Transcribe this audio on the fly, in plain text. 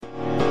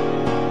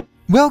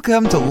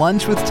Welcome to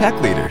Lunch with Tech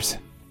Leaders,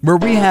 where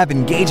we have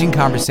engaging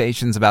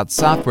conversations about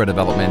software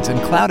development and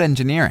cloud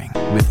engineering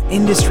with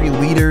industry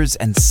leaders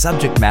and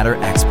subject matter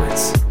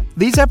experts.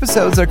 These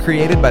episodes are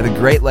created by the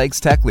Great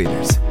Lakes Tech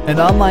Leaders, an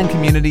online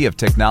community of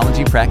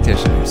technology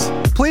practitioners.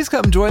 Please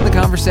come join the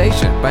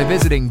conversation by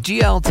visiting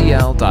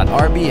gltl.rbn.ai.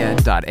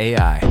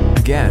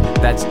 Again,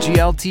 that's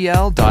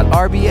gltl.rbn.ai.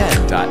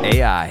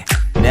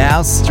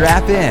 Now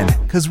strap in,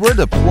 because we're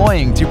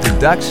deploying to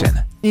production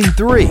in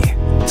 3,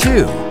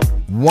 2,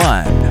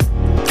 1.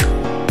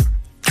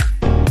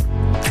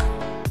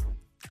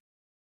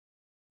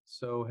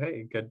 So,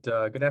 hey,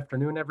 good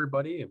afternoon,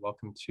 everybody, and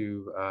welcome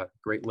to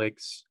Great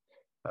Lakes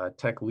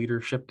Tech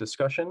Leadership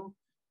Discussion.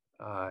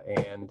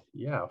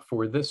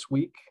 For this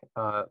week,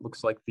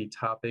 looks like the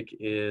topic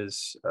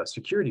is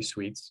security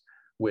suites,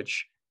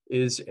 which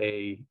is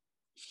a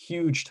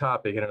huge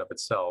topic in and of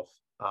itself.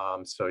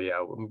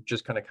 We'll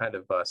just kind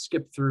of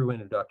skip through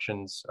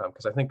introductions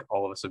because I think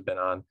all of us have been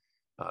on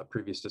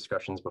previous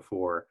discussions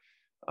before.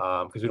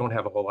 Because we don't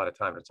have a whole lot of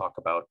time to talk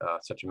about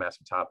such a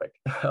massive topic.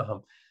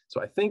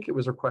 So I think it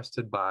was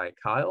requested by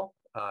Kyle.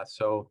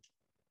 So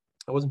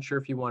I wasn't sure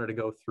if you wanted to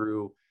go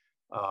through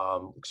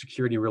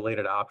security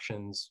related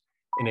options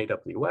in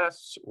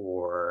AWS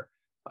or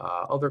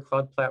other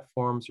cloud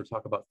platforms, or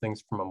talk about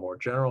things from a more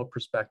general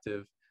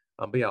perspective.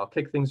 I'll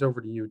kick things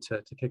over to you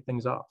to kick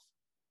things off.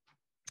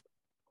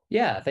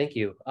 Yeah, thank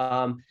you.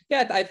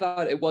 I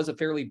thought it was a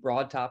fairly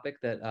broad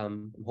topic that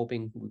I'm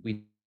hoping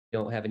we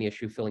don't have any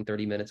issue filling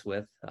 30 minutes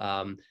with.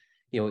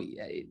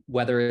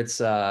 Whether it's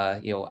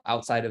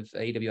outside of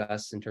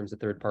AWS in terms of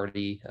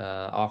third-party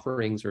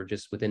offerings or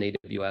just within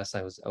AWS.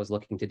 I was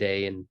looking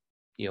today, and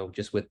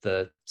just with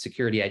the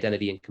security,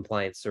 identity, and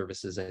compliance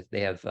services,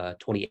 they have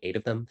 28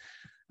 of them.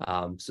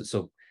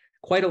 So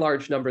quite a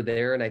large number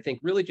there, and I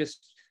think really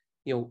just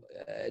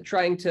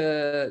trying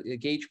to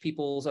gauge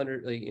people's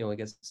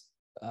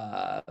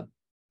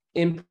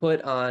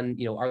input on,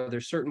 are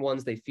there certain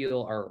ones they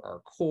feel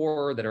are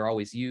core that are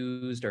always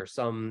used, or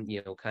some,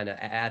 kind of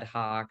ad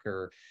hoc,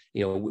 or,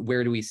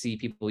 where do we see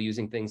people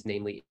using things,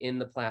 namely in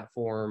the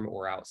platform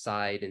or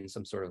outside in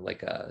some sort of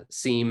like a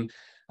seam,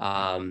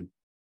 and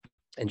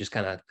just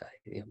kind of,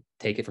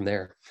 take it from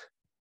there.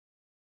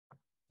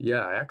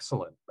 Yeah,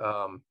 excellent.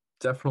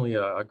 Definitely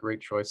a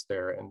great choice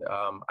there. And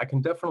I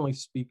can definitely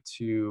speak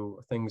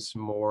to things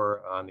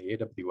more on the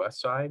AWS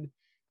side.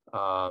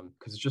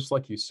 Because just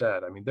like you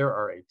said, there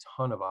are a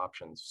ton of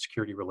options,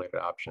 security related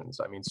options.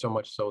 So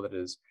much so that it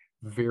is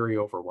very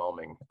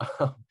overwhelming.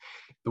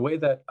 The way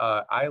that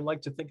I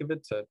like to think of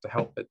it to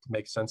help it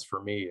make sense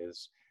for me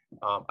is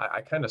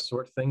I kind of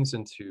sort things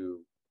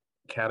into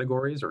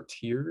categories or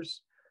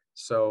tiers.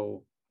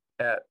 So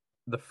at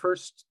the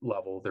first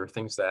level, there are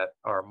things that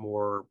are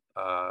more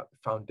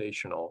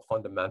foundational,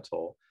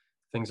 fundamental,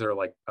 things that are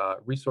like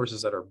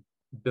resources that are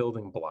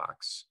building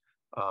blocks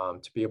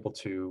to be able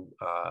to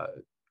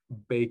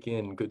bake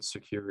in good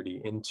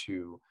security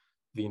into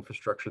the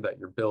infrastructure that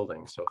you're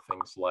building. So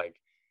things like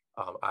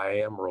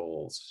IAM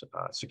roles,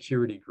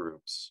 security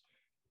groups,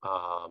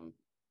 NACLs,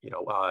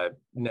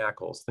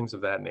 things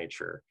of that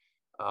nature.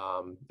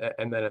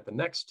 And then at the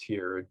next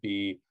tier would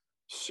be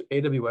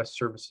AWS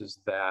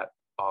services that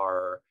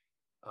are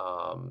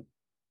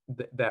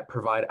that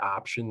provide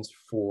options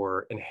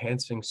for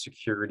enhancing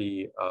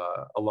security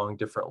along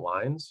different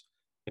lines.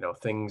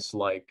 Things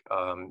like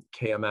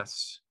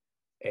KMS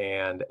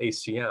and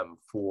ACM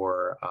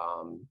for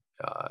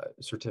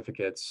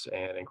certificates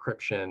and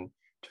encryption,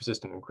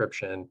 two-system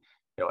encryption,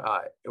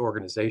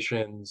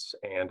 organizations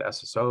and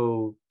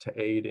SSO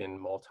to aid in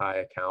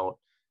multi-account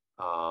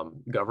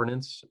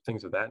governance,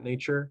 things of that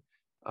nature.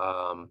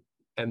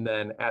 And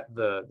then at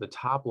the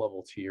top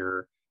level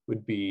tier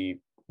would be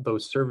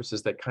those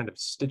services that kind of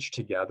stitch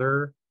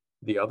together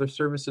the other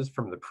services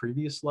from the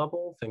previous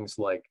level, things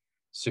like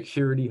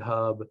Security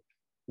Hub,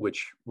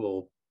 which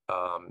will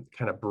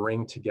kind of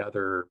bring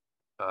together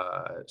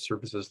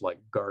services like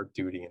guard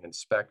duty and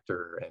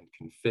inspector and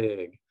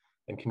config,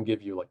 and can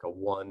give you like a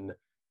one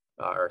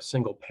or a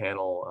single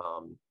panel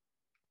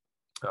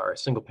or a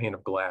single pane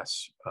of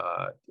glass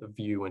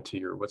view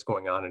into what's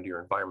going on in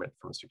your environment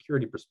from a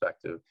security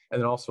perspective.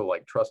 And then also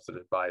like Trusted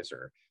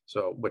Advisor,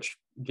 so which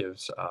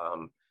gives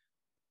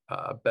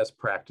best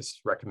practice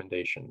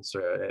recommendations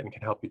and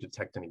can help you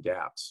detect any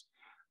gaps.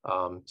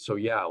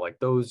 Like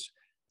those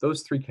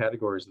three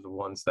categories are the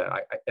ones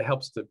that it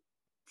helps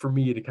for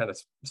me to kind of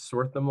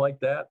sort them like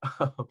that.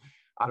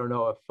 I don't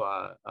know if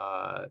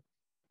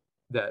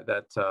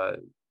that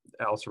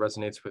also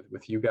resonates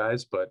with you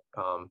guys, but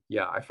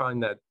I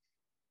find that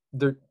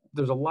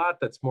there's a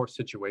lot that's more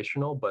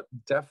situational, but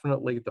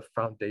definitely the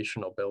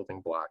foundational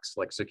building blocks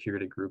like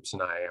security groups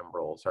and IAM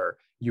roles are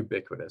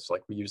ubiquitous.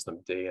 Like we use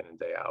them day in and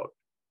day out.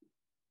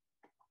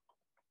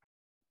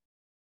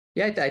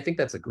 Yeah, I think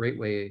that's a great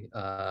way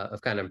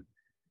of kind of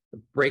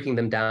breaking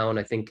them down.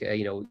 I think,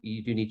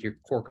 you do need your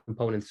core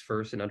components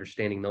first and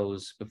understanding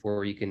those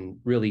before you can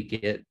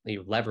really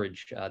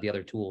leverage the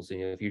other tools.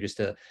 If you're just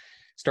a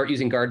start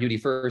using guard duty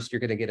first, you're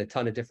going to get a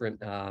ton of different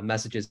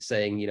messages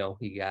saying,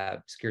 you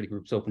got security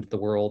groups open to the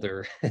world,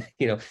 or,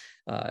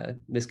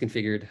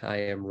 misconfigured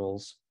IAM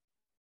roles.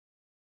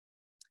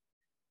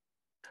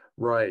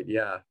 Right.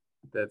 Yeah.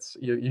 That's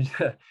you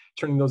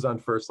turning those on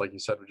first, like you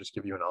said, would just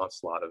give you an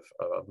onslaught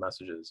of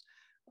messages.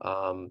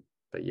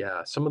 But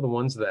yeah, some of the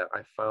ones that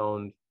I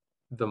found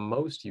the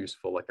most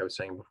useful, like I was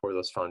saying before,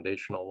 those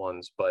foundational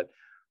ones. But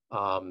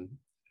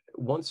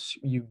once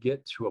you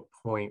get to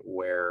a point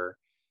where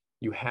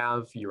you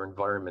have your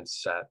environment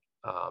set,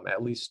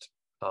 at least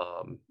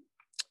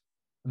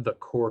the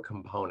core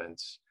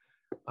components,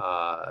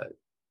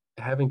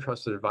 having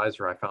Trusted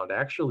Advisor, I found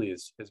actually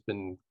has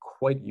been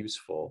quite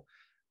useful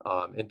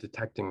in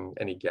detecting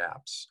any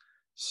gaps.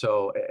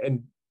 So,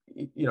 and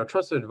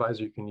Trusted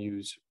Advisor you can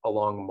use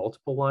along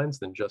multiple lines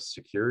than just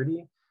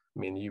security. I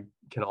mean, you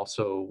can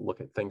also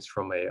look at things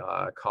from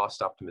a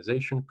cost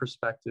optimization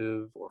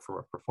perspective or from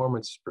a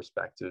performance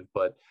perspective.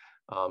 But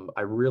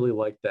I really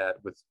like that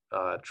with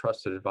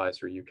Trusted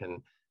Advisor, you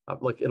can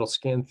it'll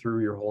scan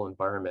through your whole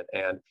environment,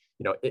 and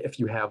if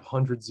you have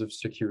hundreds of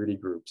security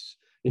groups,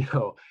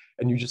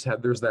 and you just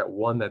have, there's that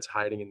one that's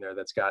hiding in there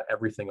that's got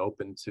everything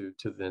open to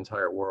the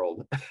entire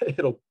world,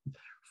 it'll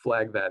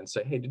flag that and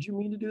say, hey, did you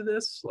mean to do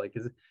this? Like,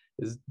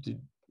 is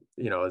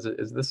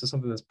this is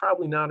something that's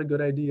probably not a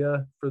good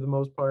idea for the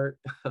most part.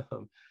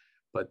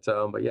 But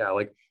yeah,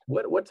 like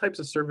what types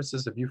of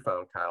services have you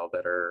found, Kyle,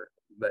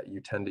 that you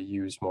tend to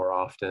use more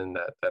often,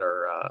 that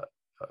are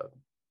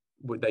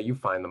that you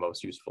find the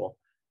most useful?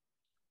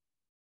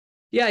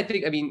 Yeah, I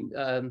think,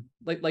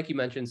 like you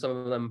mentioned, some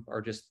of them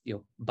are just,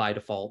 by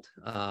default.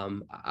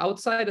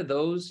 Outside of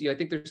those, I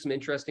think there's some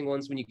interesting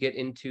ones when you get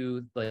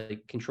into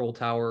like control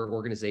tower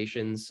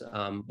organizations,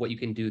 what you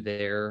can do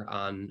there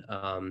on,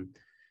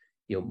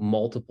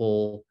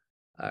 multiple,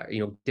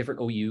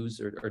 different OUs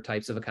or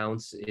types of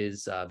accounts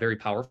is very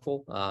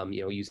powerful.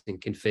 Using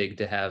config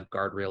to have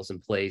guardrails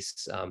in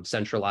place,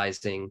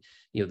 centralizing,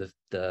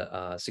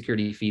 the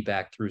security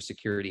feedback through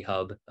Security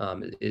Hub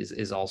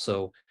is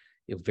also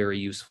very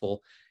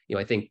useful.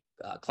 I think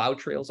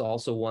CloudTrail is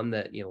also one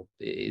that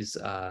is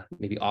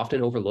maybe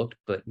often overlooked,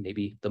 but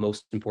maybe the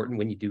most important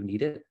when you do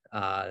need it.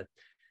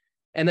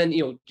 And then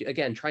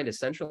again, trying to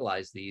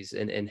centralize these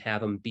and have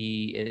them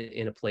be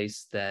in a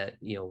place that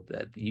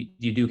that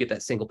you do get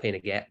that single pane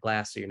of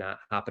glass, so you're not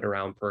hopping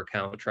around per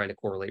account trying to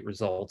correlate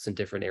results in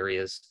different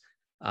areas.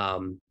 I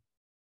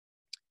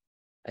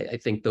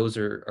think those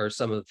are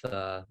some of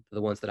the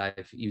ones that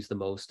I've used the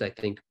most. I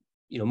think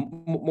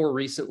more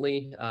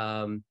recently,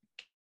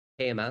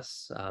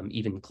 AMS,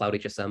 even Cloud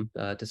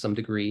HSM to some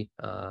degree,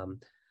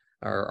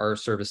 are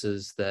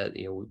services that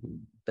we've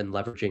been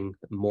leveraging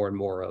more and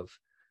more of.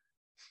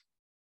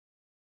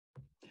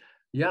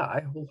 Yeah,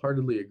 I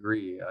wholeheartely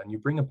agree. And you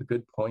bring up a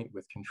good point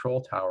with control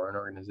tower and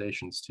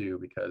organizations too,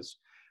 because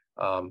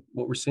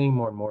what we're seeing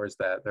more and more is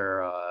that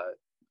there are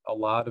a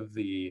lot of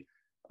the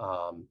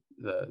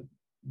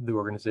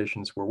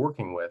organizations we're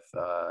working with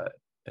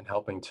and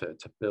helping to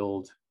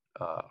build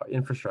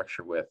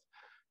infrastructure with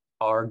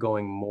are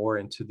going more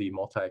into the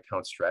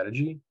multi-account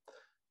strategy,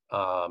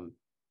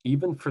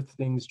 even for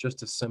things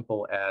just as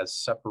simple as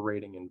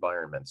separating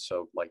environments.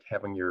 So like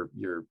having your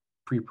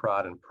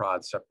pre-prod and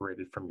prod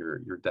separated from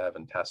your dev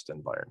and test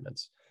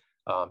environments.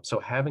 So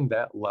having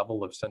that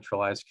level of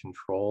centralized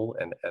control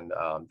and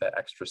that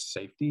extra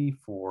safety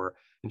for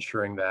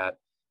ensuring that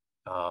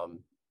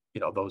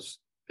those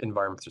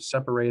environments are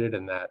separated,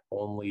 and that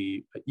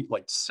only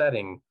like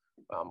setting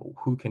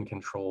who can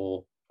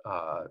control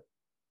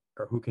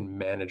or who can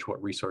manage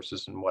what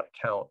resources and what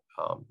account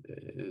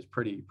is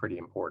pretty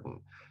important.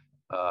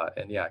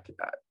 And yeah,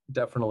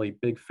 definitely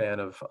big fan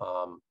of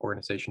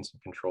organizations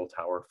and control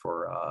tower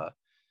for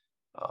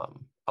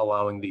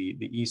allowing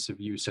the ease of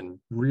use and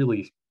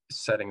really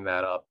setting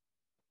that up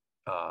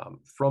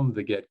from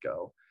the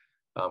get-go,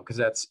 because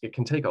it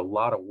can take a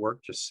lot of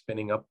work just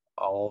spinning up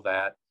all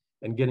that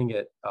and getting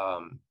it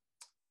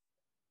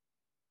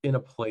in a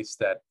place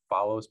that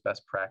follows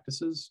best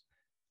practices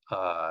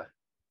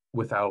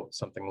without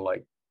something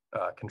like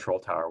control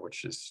tower,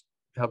 which just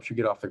helps you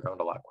get off the ground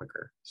a lot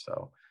quicker.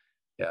 So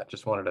yeah,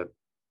 just wanted to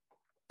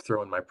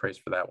throw in my praise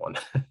for that one.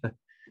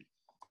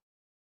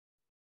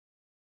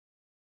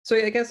 So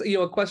I guess,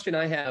 a question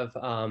I have,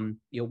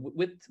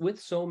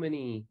 with so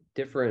many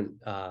different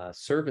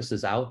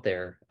services out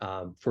there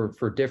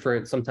for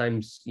different,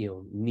 sometimes,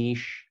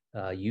 niche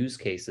use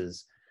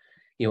cases,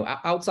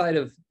 outside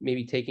of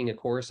maybe taking a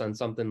course on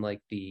something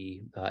like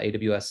the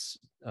AWS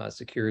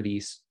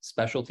security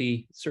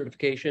specialty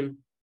certification,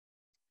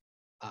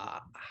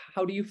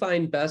 how do you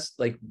find best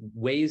like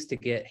ways to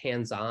get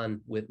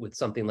hands-on with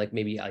something like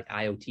maybe like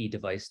IoT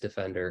device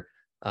defender,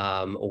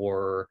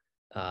 or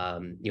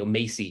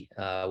Macy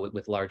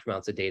with large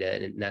amounts of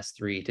data in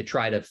S3, to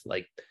try to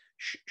like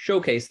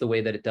showcase the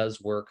way that it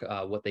does work,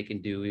 what they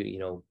can do.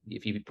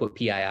 If you put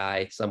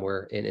PII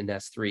somewhere in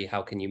S3,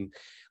 how can you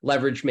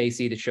leverage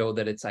Macy to show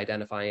that it's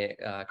identifying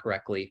it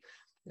correctly?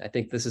 I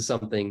think this is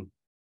something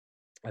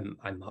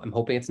I'm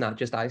hoping it's not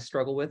just I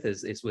struggle with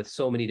is with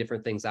so many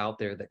different things out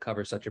there that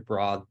cover such a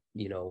broad,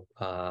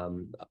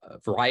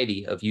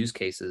 variety of use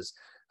cases.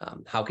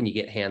 How can you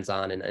get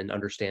hands-on and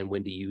understand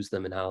when to use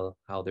them and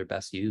how they're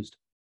best used?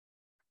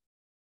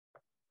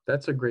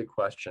 That's a great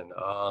question.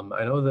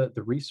 I know that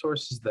the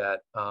resources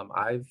that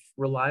I've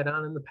relied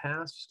on in the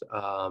past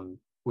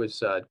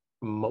was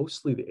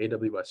mostly the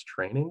AWS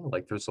training.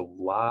 Like there's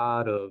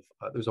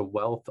there's a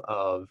wealth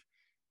of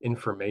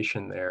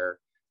information there,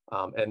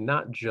 and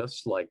not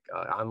just like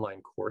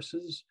online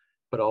courses,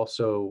 but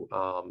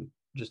also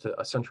just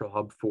a central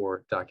hub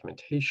for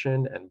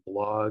documentation and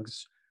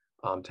blogs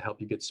to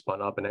help you get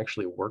spun up, and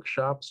actually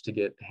workshops to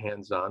get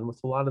hands-on with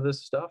a lot of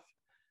this stuff.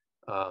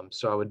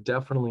 So I would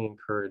definitely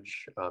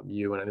encourage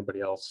you and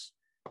anybody else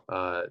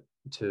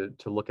to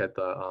look at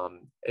the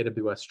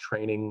AWS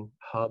Training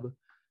Hub.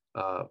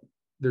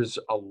 There's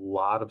a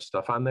lot of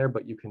stuff on there,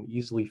 but you can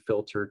easily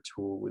filter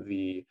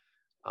to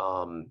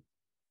um,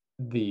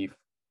 the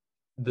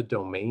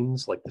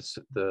domains, like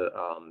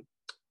the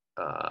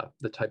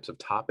types of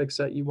topics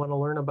that you want to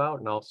learn about,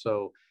 and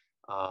also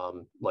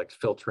like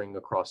filtering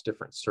across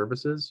different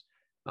services.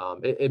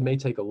 It may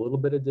take a little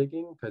bit of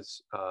digging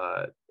because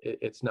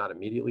it's not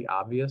immediately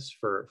obvious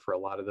for a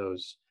lot of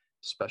those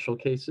special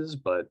cases,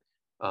 but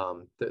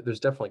there's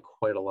definitely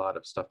quite a lot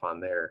of stuff on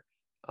there.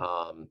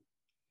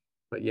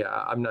 But yeah,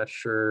 I'm not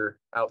sure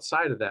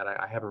outside of that.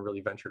 I haven't really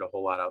ventured a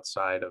whole lot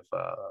outside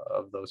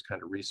of those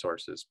kind of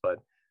resources. But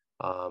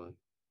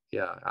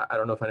yeah, I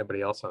don't know if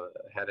anybody else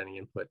had any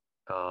input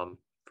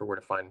for where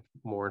to find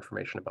more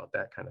information about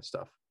that kind of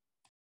stuff.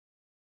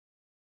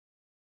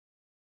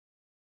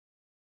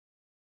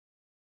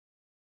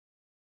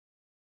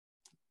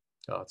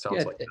 Oh, it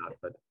sounds like that,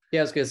 but Yeah,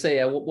 I was going to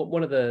say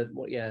one of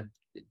the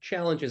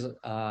challenges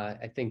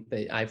I think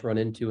that I've run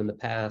into in the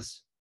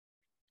past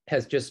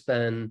has just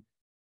been,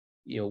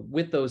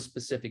 with those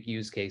specific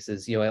use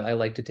cases. I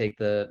like to take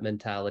the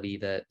mentality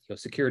that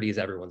security is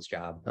everyone's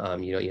job.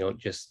 You don't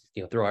just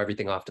throw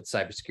everything off to the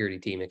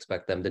cybersecurity team,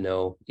 expect them to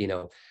know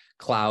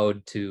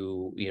cloud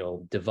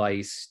to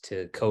device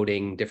to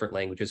coding, different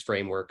languages,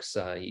 frameworks.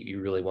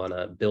 You really want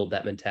to build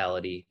that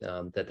mentality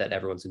that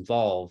everyone's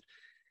involved.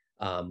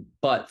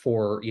 But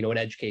for an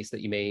edge case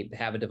that you may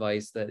have a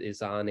device that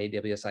is on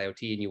AWS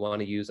IoT and you want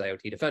to use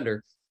IoT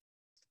Defender,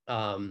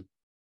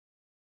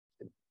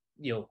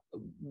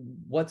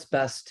 what's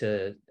best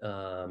to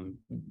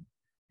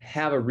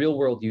have a real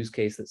world use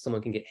case that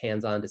someone can get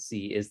hands on to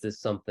see, is this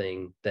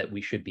something that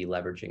we should be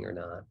leveraging or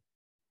not?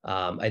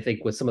 I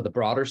think with some of the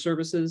broader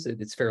services,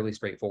 it's fairly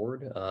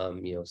straightforward.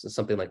 So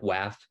something like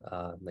WAF,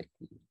 like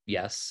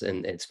yes,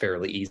 and it's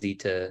fairly easy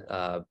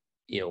to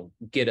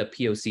get a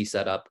POC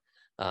set up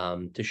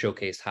to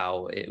showcase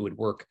how it would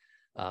work.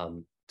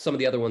 Some of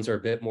the other ones are a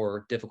bit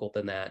more difficult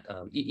than that.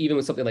 Even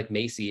with something like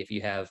Macy, if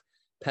you have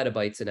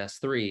petabytes in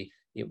S3,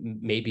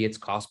 maybe it's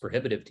cost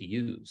prohibitive to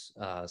use.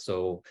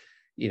 So,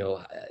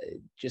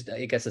 just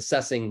I guess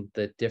assessing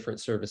the different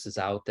services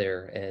out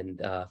there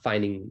and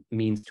finding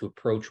means to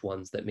approach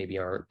ones that maybe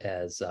aren't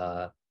as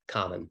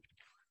common.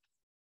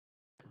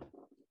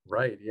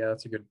 Right. Yeah,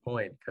 that's a good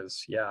point.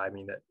 Because yeah, I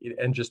mean,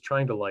 and just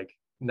trying to like,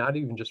 not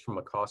even just from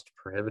a cost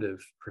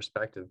prohibitive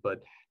perspective,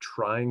 but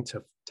trying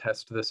to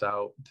test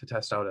out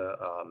a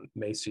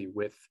Macy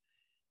with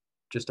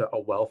just a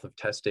wealth of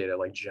test data,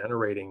 like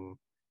generating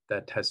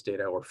that test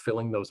data or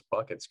filling those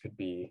buckets could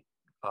be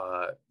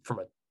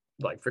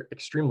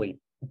extremely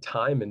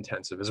time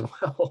intensive as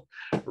well,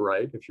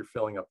 right? If you're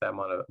filling up that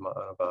amount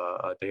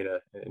of data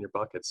in your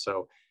buckets.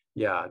 So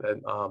yeah,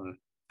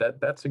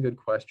 that's a good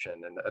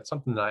question, and that's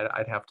something that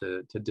I'd have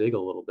to dig a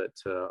little bit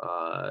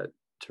to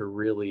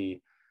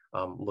really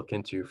look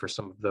into for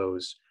some of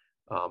those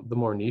the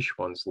more niche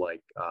ones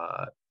like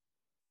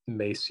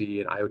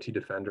Macy and IoT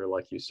Defender.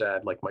 Like you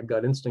said, like my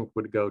gut instinct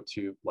would go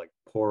to like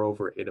pour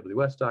over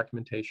AWS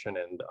documentation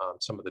and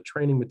some of the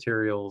training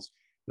materials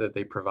that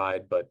they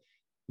provide. But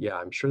yeah,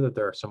 I'm sure that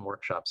there are some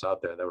workshops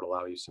out there that would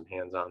allow you some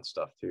hands-on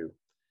stuff too.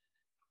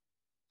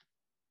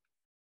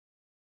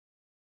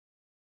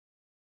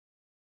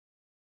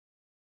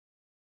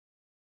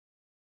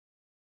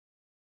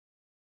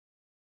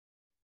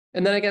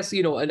 And then I guess,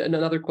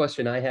 another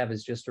question I have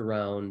is just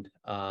around,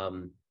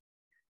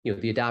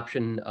 the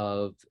adoption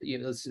of,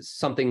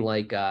 something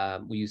like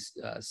we use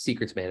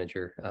Secrets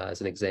Manager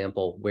as an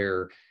example,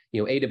 where,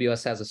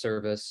 AWS has a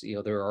service.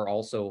 There are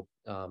also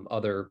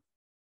other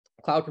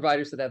cloud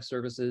providers that have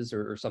services,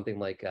 or something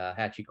like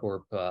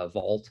HashiCorp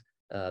Vault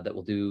that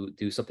will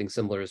do something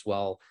similar as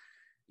well.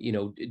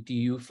 Do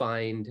you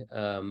find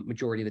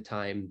majority of the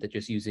time that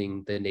just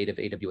using the native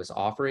AWS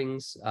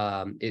offerings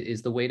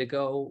is the way to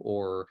go,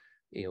 or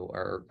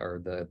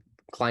are the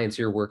clients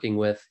you're working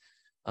with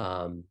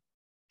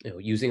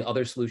using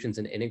other solutions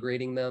and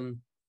integrating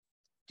them?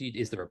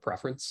 Is there a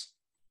preference?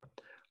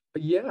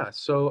 Yeah,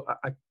 so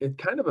it's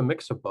kind of a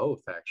mix of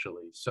both,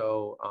 actually.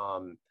 So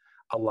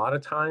a lot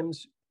of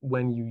times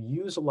when you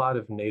use a lot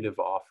of native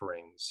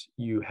offerings,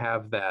 you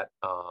have that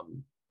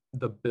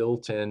the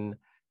built-in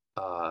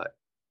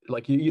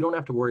like you don't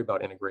have to worry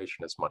about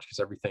integration as much because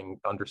everything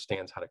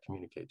understands how to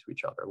communicate to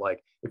each other.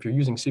 Like if you're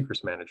using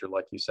Secrets Manager,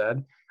 like you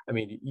said, I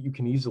mean, you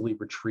can easily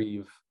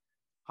retrieve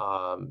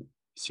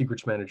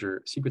Secrets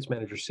Manager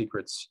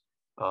secrets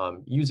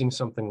using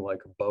something like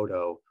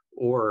Bodo,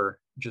 or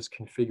just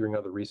configuring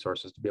other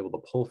resources to be able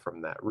to pull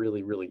from that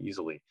really, really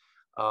easily.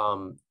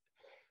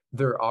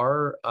 There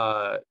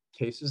are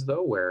cases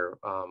though where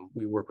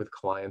we work with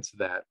clients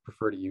that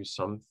prefer to use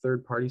some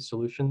third-party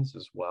solutions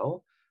as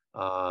well.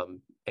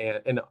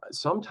 And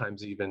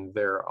sometimes even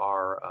there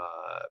are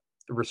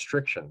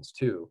restrictions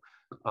too.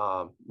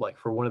 Like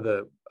for one of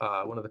the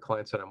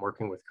clients that I'm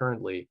working with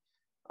currently,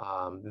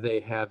 they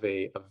have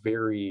a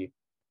very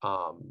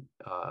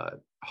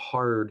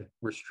hard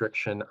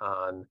restriction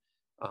on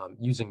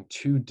using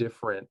two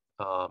different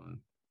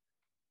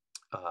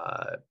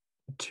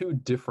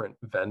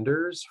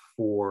vendors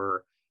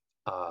for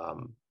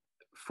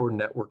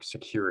network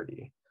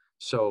security.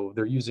 So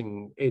they're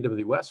using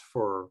AWS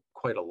for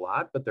quite a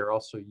lot, but they're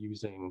also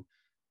using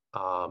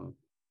Palo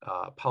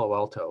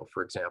Alto,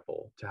 for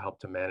example, to help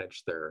to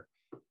manage their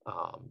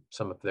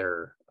some of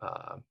their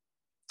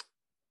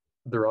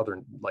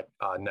other like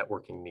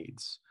networking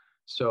needs.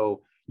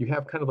 So you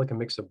have kind of like a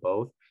mix of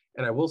both.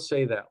 And I will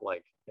say that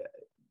like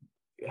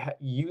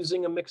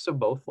using a mix of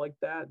both like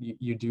that,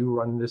 you do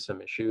run into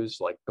some issues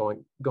like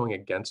going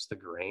against the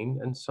grain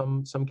in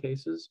some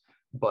cases,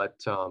 but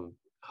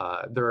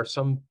there are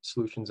some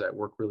solutions that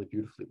work really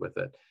beautifully with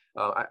it.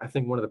 I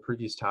think one of the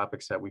previous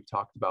topics that we've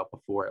talked about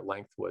before at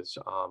length was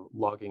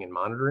logging and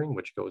monitoring,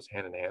 which goes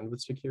hand in hand with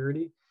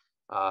security,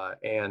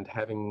 and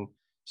having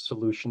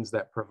solutions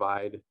that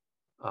provide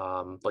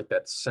like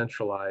that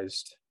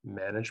centralized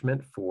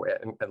management for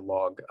and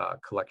log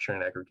collection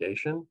and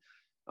aggregation.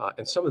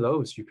 And some of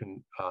those you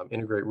can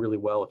integrate really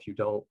well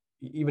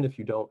even if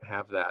you don't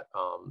have that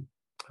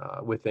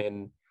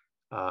within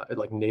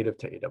like native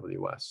to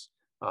AWS.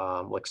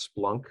 Like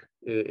Splunk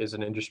is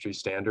an industry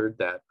standard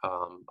that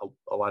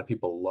a lot of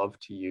people love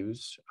to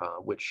use,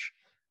 which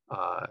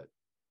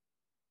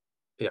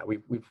yeah,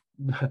 we've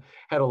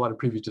had a lot of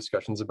previous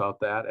discussions about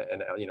that,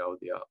 and you know,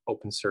 the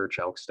OpenSearch,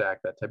 Elk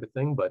Stack, that type of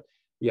thing. But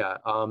yeah,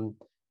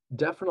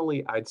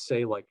 definitely I'd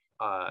say like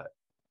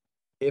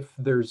if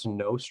there's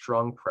no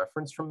strong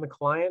preference from the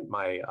client,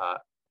 my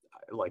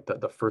like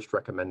the first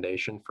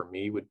recommendation for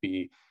me would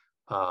be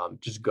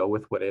just go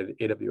with what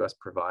AWS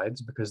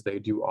provides, because they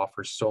do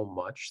offer so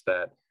much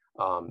that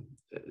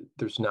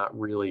there's not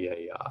really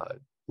a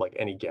like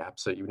any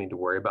gaps that you need to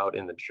worry about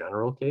in the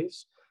general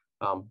case.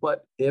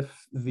 But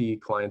if the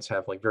clients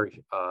have like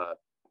very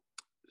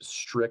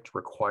strict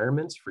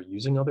requirements for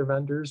using other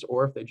vendors,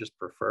 or if they just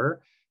prefer,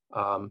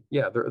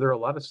 yeah, there are a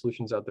lot of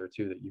solutions out there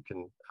too that you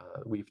can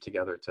weave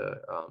together to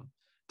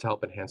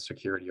help enhance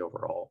security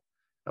overall,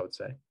 I would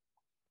say.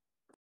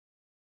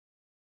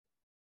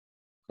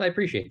 I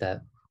appreciate that.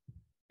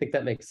 I think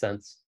that makes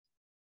sense.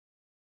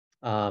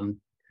 But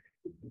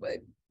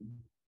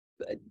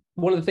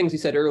one of the things you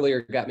said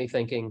earlier got me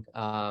thinking,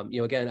 you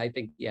know, again, I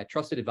think, yeah,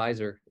 Trusted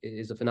Advisor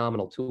is a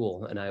phenomenal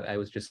tool. And I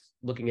was just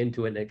looking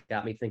into it, and it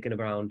got me thinking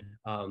around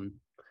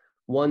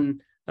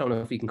one, I don't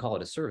know if you can call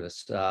it a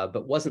service,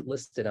 but wasn't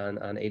listed on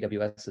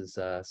AWS's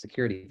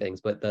security things,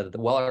 but the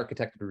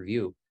well-architected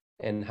review,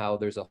 and how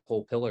there's a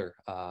whole pillar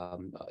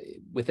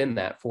within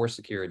that for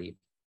security.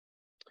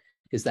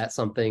 Is that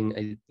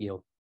something, you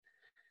know,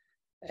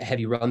 have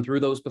you run through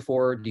those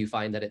before? Do you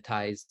find that it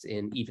ties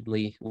in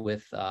evenly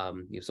with you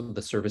know, some of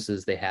the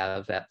services they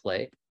have at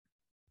play?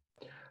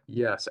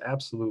 Yes,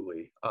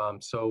 absolutely.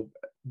 So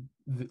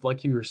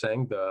like you were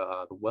saying,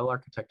 the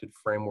well-architected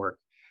framework,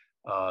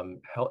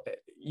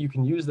 you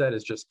can use that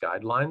as just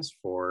guidelines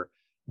for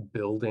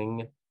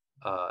building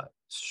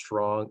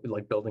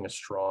building a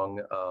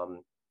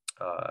strong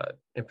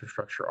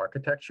infrastructure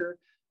architecture.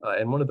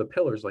 And one of the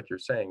pillars, like you're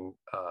saying,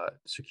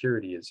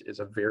 security is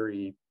a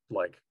very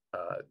like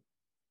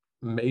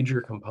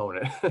major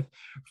component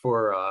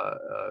for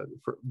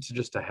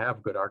just to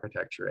have good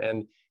architecture.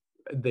 And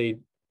they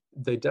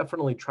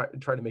definitely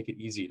try to make it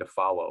easy to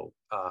follow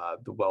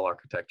the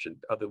well-architected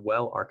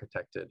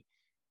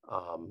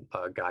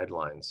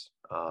guidelines.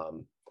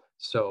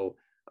 So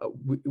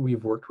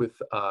we've worked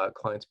with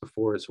clients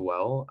before as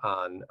well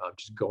on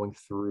just going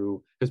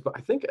through, because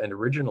I think, and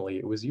originally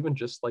it was even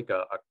just like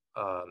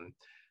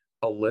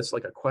a list,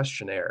 like a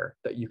questionnaire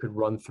that you could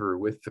run through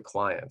with the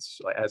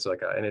clients as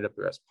like an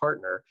AWS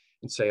partner,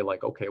 and say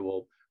like, okay,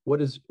 well,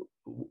 what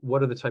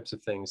are the types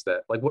of things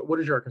that, like, what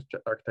does your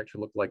architecture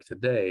look like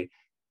today?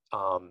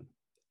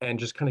 And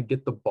just kind of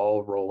get the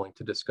ball rolling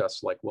to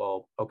discuss like,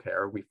 well, okay,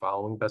 are we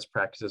following best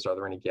practices? Are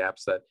there any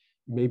gaps that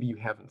maybe you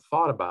haven't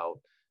thought about?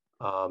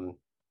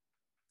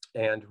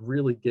 And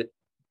really get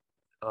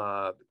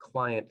the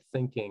client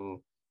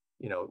thinking,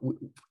 you know,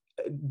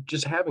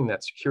 just having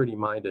that security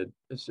mindset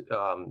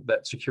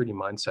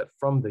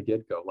from the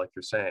get-go, like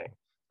you're saying,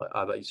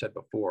 that you said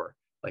before.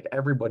 Like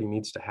everybody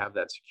needs to have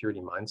that security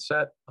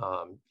mindset,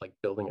 like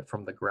building it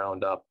from the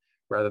ground up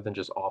rather than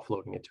just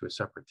offloading it to a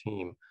separate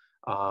team.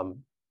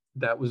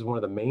 That was one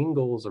of the main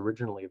goals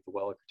originally of the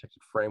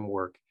well-architected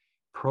framework,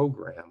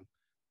 program.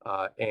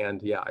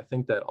 And yeah, I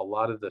think that a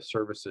lot of the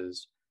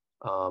services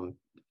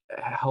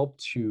help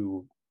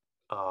to,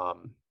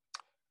 um,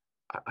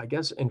 I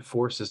guess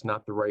enforce is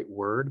not the right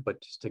word,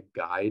 but just to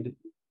guide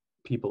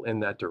people in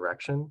that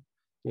direction,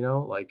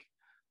 like,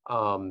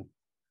 um,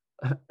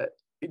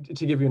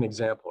 to give you an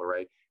example,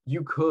 right?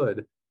 You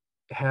could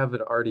have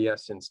an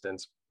RDS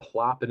instance,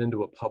 plop it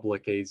into a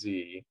public AZ,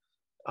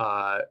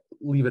 uh,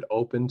 leave it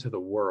open to the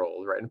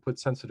world, right, and put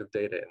sensitive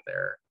data in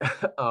there.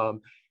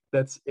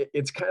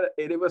 It's kind of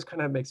it was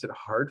kind of makes it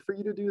hard for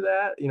you to do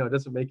that. It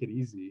doesn't make it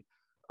easy,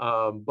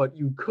 but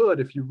you could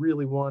if you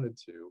really wanted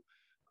to.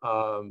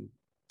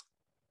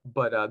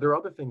 But there are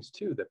other things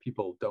too that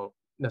people don't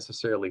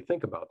necessarily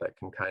think about that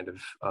can kind of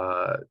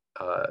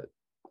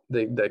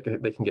they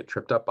can get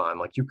tripped up on.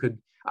 Like you could,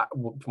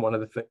 one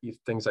of the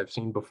things I've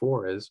seen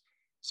before is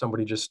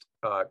somebody just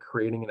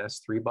creating an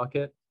S3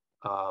 bucket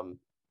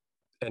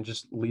and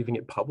just leaving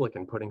it public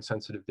and putting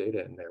sensitive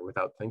data in there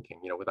without thinking,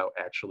 without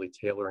actually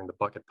tailoring the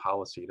bucket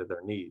policy to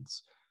their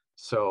needs.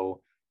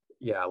 So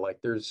yeah, like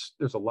there's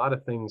a lot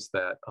of things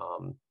that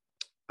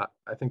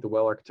I think the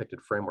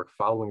well-architected framework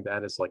following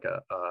that is like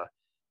a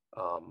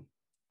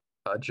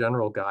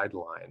general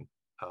guideline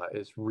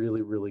is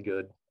really, really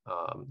good,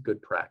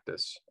 good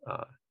practice.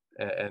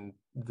 And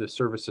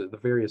the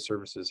various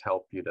services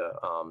help you to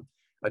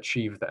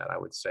achieve that, I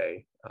would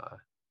say,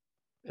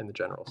 in the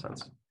general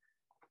sense.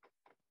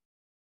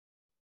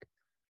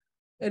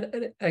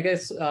 And I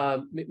guess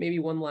maybe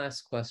one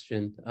last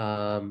question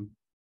from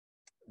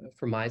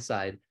my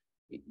side.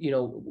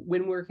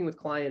 When working with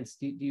clients,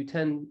 do you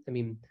tend,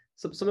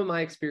 some of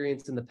my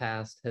experience in the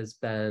past has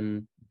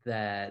been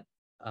that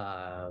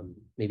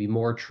maybe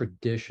more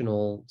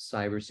traditional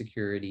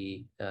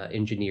cybersecurity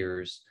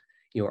engineers,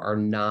 are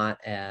not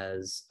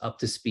as up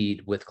to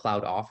speed with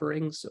cloud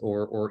offerings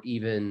or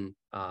even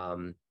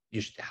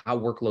just how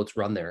workloads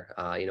run there.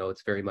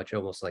 It's very much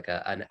almost like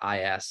an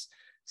IS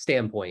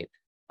standpoint.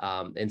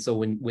 And so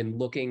when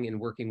looking and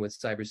working with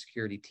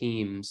cybersecurity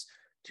teams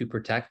to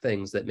protect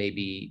things that may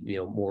be,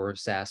 more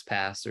SaaS,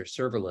 PaaS, or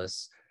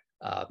serverless,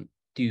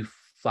 do you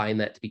find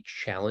that to be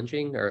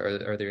challenging, or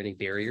are there any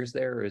barriers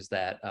there, or is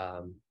that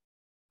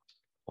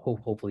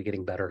hopefully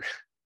getting better?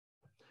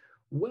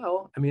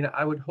 Well,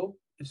 I would hope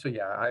so.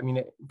 Yeah,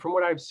 from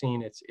what I've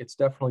seen, it's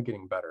definitely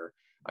getting better.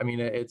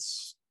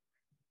 It's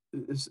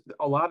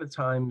a lot of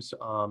times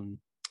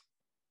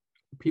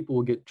people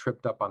will get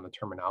tripped up on the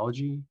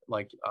terminology.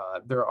 Like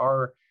there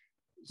are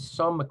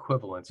some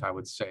equivalents, I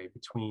would say,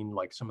 between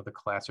like some of the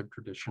classic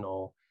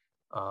traditional,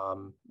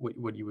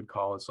 what you would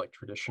call as like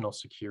traditional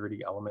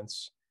security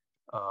elements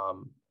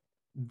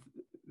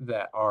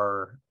that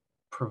are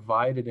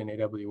provided in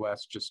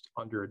AWS just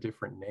under a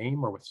different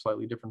name or with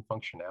slightly different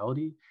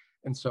functionality.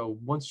 And so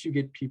once you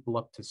get people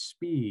up to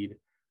speed,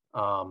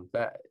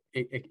 that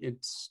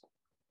it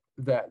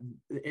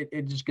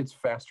just gets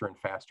faster and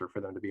faster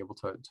for them to be able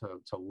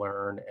to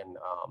learn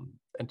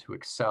and to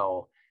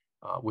excel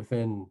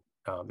within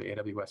the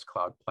AWS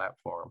cloud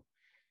platform.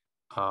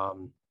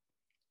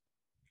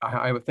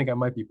 I would think I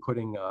might be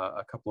putting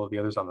a couple of the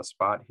others on the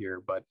spot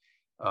here, but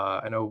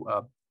I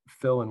know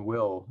Phil and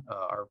Will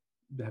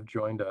have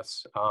joined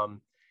us. I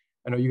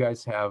know you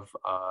guys have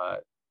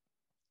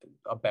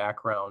a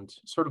background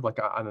sort of like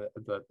on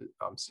the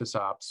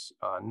sysops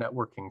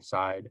networking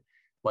side,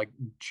 like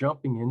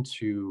jumping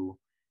into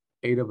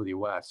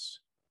AWS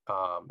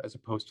as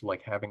opposed to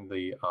like having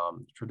the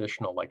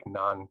traditional like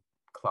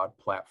non-cloud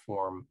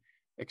platform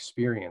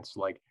experience.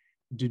 Like,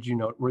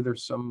 were there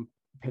some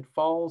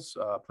pitfalls,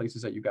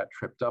 places that you got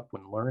tripped up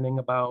when learning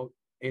about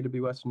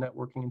AWS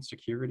networking and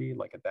security,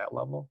 like at that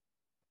level?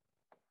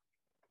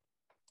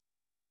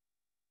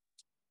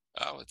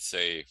 I would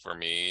say for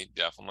me,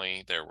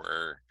 definitely there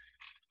were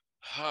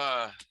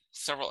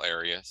several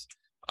areas.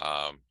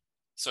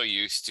 So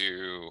used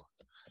to,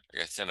 I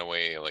guess, in a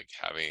way, like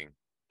having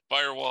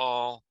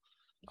firewall.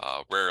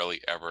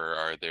 Rarely ever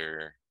are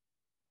there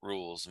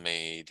rules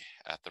made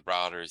at the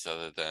routers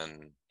other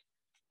than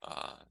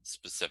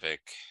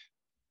specific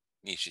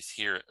niches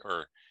here,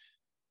 or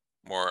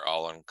more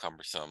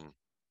all-encompassing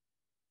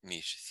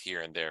niches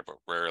here and there, but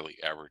rarely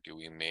ever do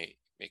we make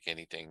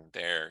anything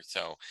there.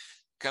 So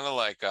kind of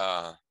like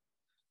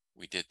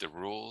we did the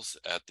rules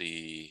at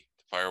the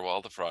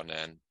firewall, the front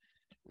end.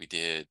 We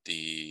did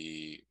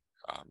the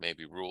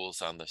maybe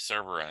rules on the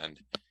server end.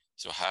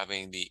 So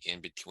having the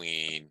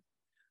in-between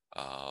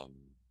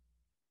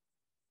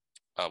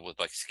with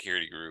like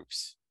security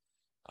groups,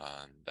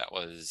 that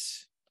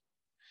was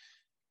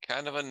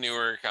kind of a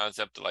newer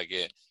concept. Like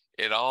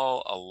it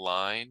all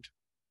aligned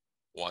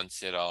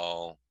once it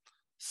all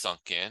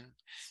sunk in,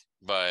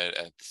 but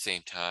at the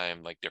same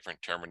time, like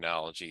different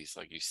terminologies,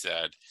 like you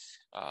said,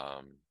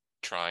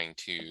 trying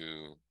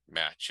to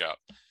match up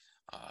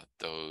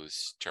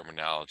those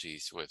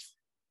terminologies with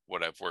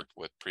what I've worked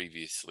with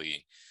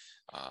previously,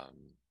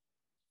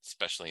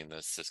 especially in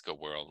the Cisco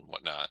world and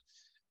whatnot,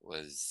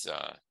 was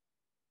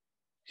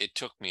it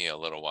took me a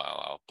little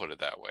while, I'll put it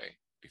that way,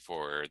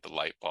 before the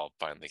light bulb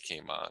finally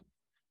came on.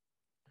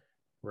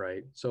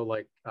 Right. So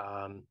like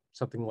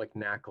something like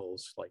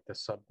NACLs, like the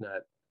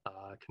subnet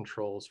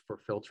controls for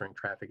filtering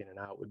traffic in and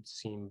out would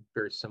seem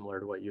very similar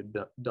to what you'd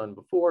done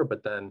before.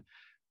 But then,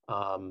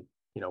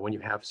 when you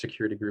have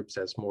security groups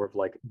as more of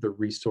like the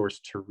resource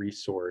to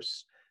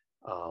resource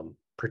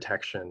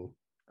protection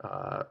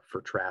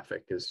for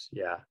traffic is,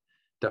 yeah,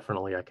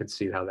 definitely I could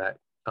see how that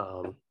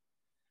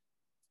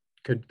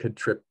could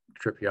trip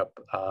you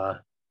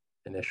up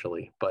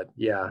initially. But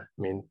yeah,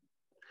 I mean,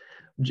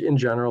 in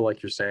general,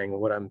 like you're saying,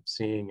 what I'm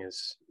seeing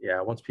is,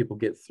 yeah, once people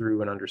get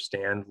through and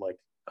understand like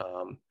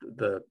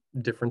the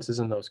differences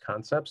in those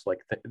concepts, like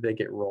they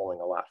get rolling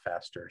a lot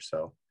faster.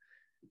 So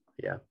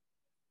yeah.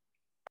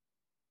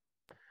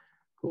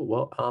 Cool.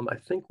 Well, I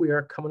think we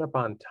are coming up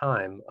on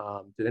time.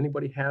 Did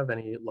anybody have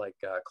any like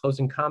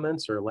closing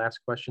comments or last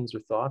questions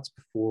or thoughts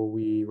before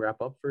we wrap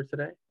up for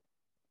today?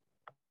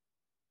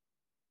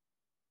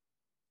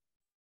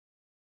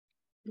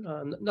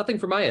 Nothing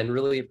from my end.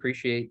 Really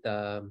appreciate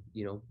the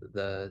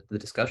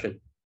discussion.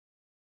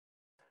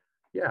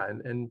 Yeah,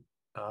 and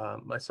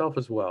myself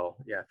as well.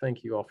 Yeah,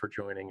 thank you all for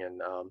joining,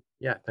 and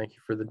yeah, thank you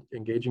for the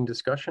engaging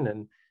discussion.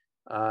 And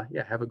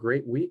yeah, have a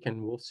great week,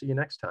 and we'll see you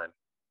next time.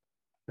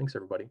 Thanks,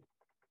 everybody.